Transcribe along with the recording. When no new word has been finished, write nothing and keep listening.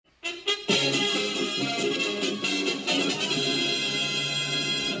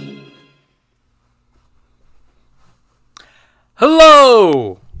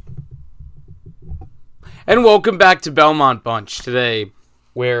Hello! And welcome back to Belmont Bunch today,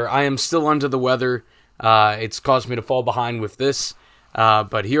 where I am still under the weather. It's caused me to fall behind with this,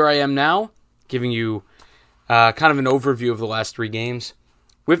 but here I am now, giving you kind of an overview of the last three games,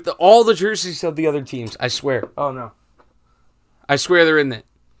 with all the jerseys of the other teams, I swear. Oh no. I swear they're in it.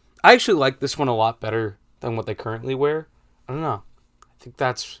 I actually like this one a lot better than what they currently wear. I don't know. I think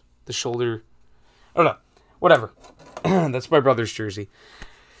that's the shoulder. I don't know. Whatever. That's my brother's jersey.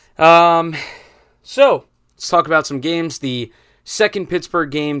 So, let's talk about some games. The second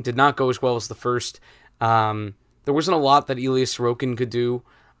Pittsburgh game did not go as well as the first. There wasn't a lot that Elias Sorokin could do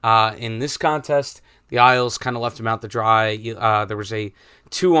in this contest. The Isles kind of left him out to dry. There was a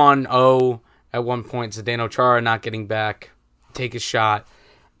 2-on-0 at one point. Zdeno Chara not getting back. Take a shot.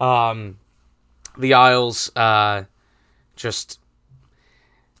 The Isles just...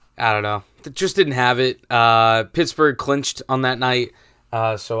 I don't know. Just didn't have it. Pittsburgh clinched on that night,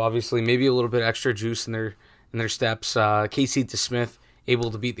 so obviously maybe a little bit extra juice in their steps. Casey DeSmith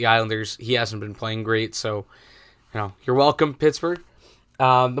able to beat the Islanders. He hasn't been playing great, so you're welcome, Pittsburgh.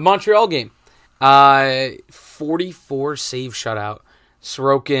 The Montreal game, 44 save shutout.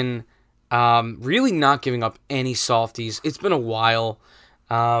 Sorokin really not giving up any softies. It's been a while.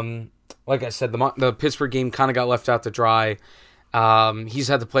 Like I said, the Pittsburgh game kind of got left out to dry. He's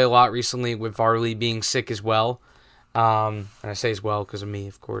had to play a lot recently with Varley being sick as well. And I say as well because of me,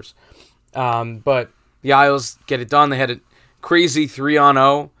 of course. But the Isles get it done. They had a crazy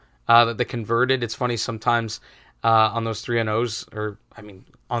 3-on-0 that they converted. It's funny sometimes on those 3-on-0s,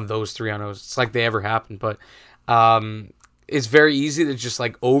 on those 3-on-0s, it's like they ever happened. But it's very easy to just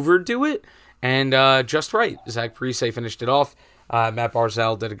overdo it and just right. Zach Parise finished it off. Matt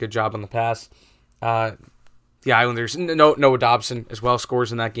Barzal did a good job on the pass. The Islanders, Noah Dobson as well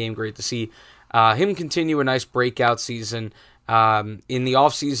scores in that game. Great to see him continue a nice breakout season. In the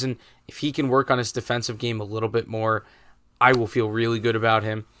offseason, if he can work on his defensive game a little bit more, I will feel really good about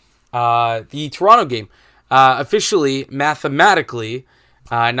him. The Toronto game, officially, mathematically,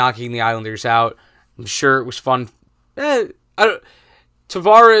 knocking the Islanders out. I'm sure it was fun.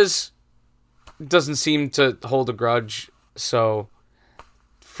 Tavares doesn't seem to hold a grudge, so...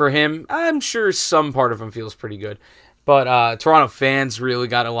 For him, I'm sure some part of him feels pretty good. But Toronto fans really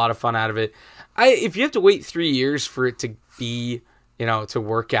got a lot of fun out of it. If you have to wait 3 years for it to be, to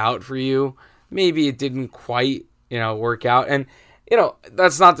work out for you, maybe it didn't quite, work out. And,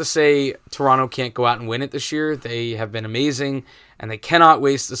 that's not to say Toronto can't go out and win it this year. They have been amazing, and they cannot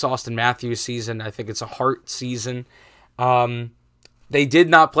waste this Austin Matthews season. I think it's a heart season. They did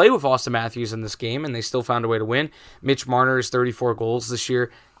not play with Austin Matthews in this game, and they still found a way to win. Mitch Marner has 34 goals this year.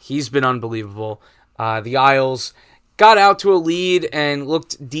 He's been unbelievable. The Isles got out to a lead and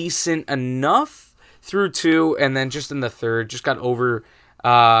looked decent enough through two, and then just in the third, just got over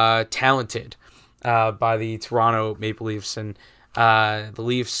talented by the Toronto Maple Leafs. And the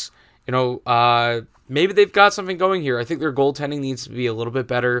Leafs, maybe they've got something going here. I think their goaltending needs to be a little bit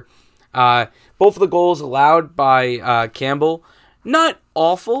better. Both of the goals allowed by Campbell, not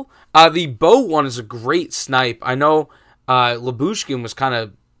awful. The Bo one is a great snipe. I know Lyubushkin was kind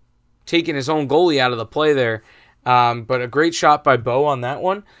of taking his own goalie out of the play there, but a great shot by Bo on that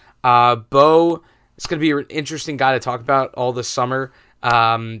one. Bo is going to be an interesting guy to talk about all this summer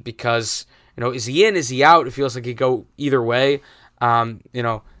because, is he in, is he out? It feels like he go either way. For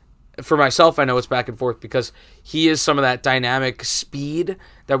myself, I know it's back and forth because he is some of that dynamic speed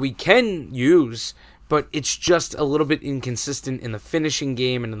that we can use, but it's just a little bit inconsistent in the finishing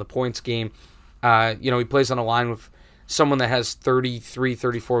game and in the points game. He plays on a line with someone that has 33,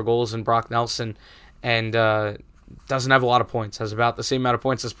 34 goals in Brock Nelson and doesn't have a lot of points, has about the same amount of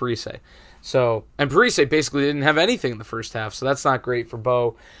points as Parise. And Parise basically didn't have anything in the first half, so that's not great for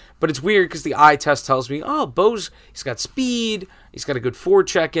Bo. But it's weird because the eye test tells me, he's got speed, he's got a good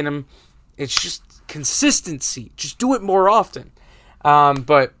forecheck in him. It's just consistency. Just do it more often.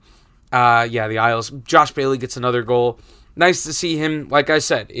 The Isles. Josh Bailey gets another goal. Nice to see him, like I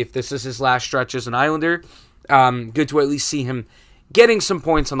said, if this is his last stretch as an Islander, good to at least see him getting some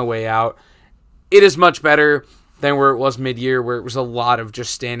points on the way out. It is much better than where it was mid-year, where it was a lot of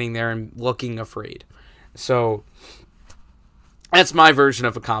just standing there and looking afraid. So, that's my version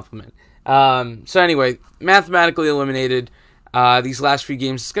of a compliment. Anyway, mathematically eliminated. These last few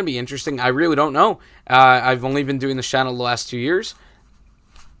games, it's going to be interesting. I really don't know. I've only been doing this channel the last 2 years.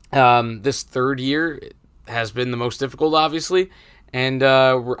 This third year has been the most difficult, obviously, and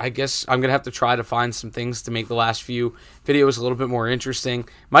I guess I'm going to have to try to find some things to make the last few videos a little bit more interesting.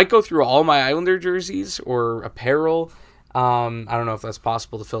 Might go through all my Islander jerseys or apparel. I don't know if that's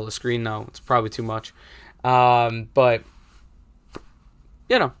possible to fill the screen. No, it's probably too much. But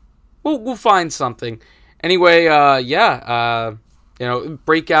we'll find something. Anyway,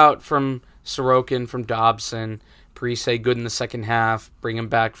 breakout from Sorokin, from Dobson, Parise good in the second half, bring him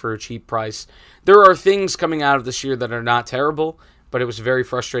back for a cheap price. There are things coming out of this year that are not terrible, but it was a very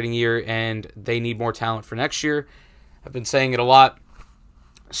frustrating year, and they need more talent for next year. I've been saying it a lot.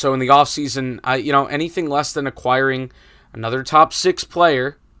 So in the offseason, anything less than acquiring another top 6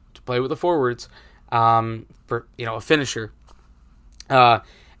 player to play with the forwards, for a finisher,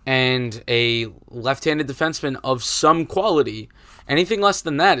 and a left-handed defenseman of some quality, anything less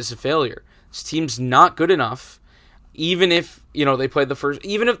than that is a failure. This team's not good enough. Even if, they played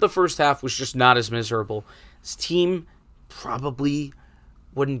even if the first half was just not as miserable, this team probably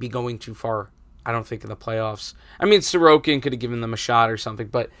wouldn't be going too far, I don't think, in the playoffs. I mean, Sorokin could have given them a shot or something,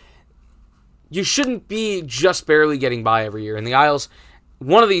 but you shouldn't be just barely getting by every year. And the Isles,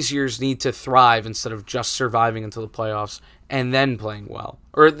 one of these years, need to thrive instead of just surviving until the playoffs and then playing well.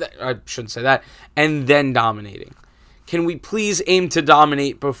 I shouldn't say that, and then dominating. Can we please aim to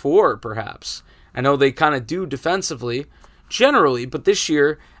dominate before, perhaps? I know they kind of do defensively, generally, but this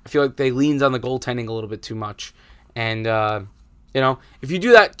year, I feel like they leaned on the goaltending a little bit too much. And, if you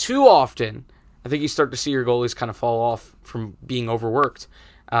do that too often, I think you start to see your goalies kind of fall off from being overworked.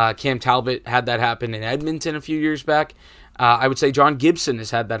 Cam Talbot had that happen in Edmonton a few years back. I would say John Gibson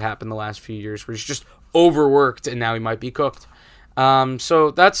has had that happen the last few years, where he's just overworked and now he might be cooked.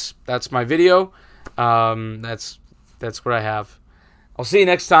 So that's my video. That's what I have. I'll see you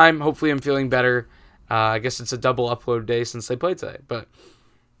next time. Hopefully I'm feeling better. I guess it's a double upload day since they played today. But,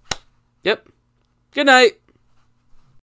 yep. Good night.